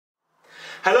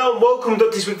Hello and welcome to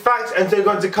This Week Facts, and today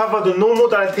we're going to cover the normal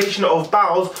dilatation of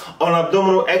bowels on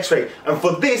abdominal x-ray. And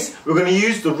for this, we're going to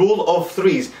use the rule of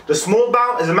threes. The small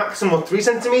bowel is a maximum of 3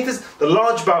 centimeters, the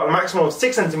large bowel a maximum of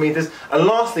 6 centimeters, and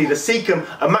lastly the cecum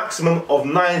a maximum of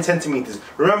 9 centimeters.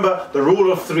 Remember the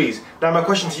rule of threes. Now my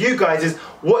question to you guys is,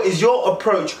 what is your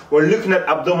approach when looking at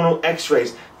abdominal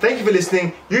x-rays? Thank you for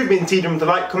listening. You've been T. Remember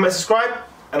to like, comment, subscribe,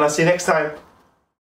 and I'll see you next time.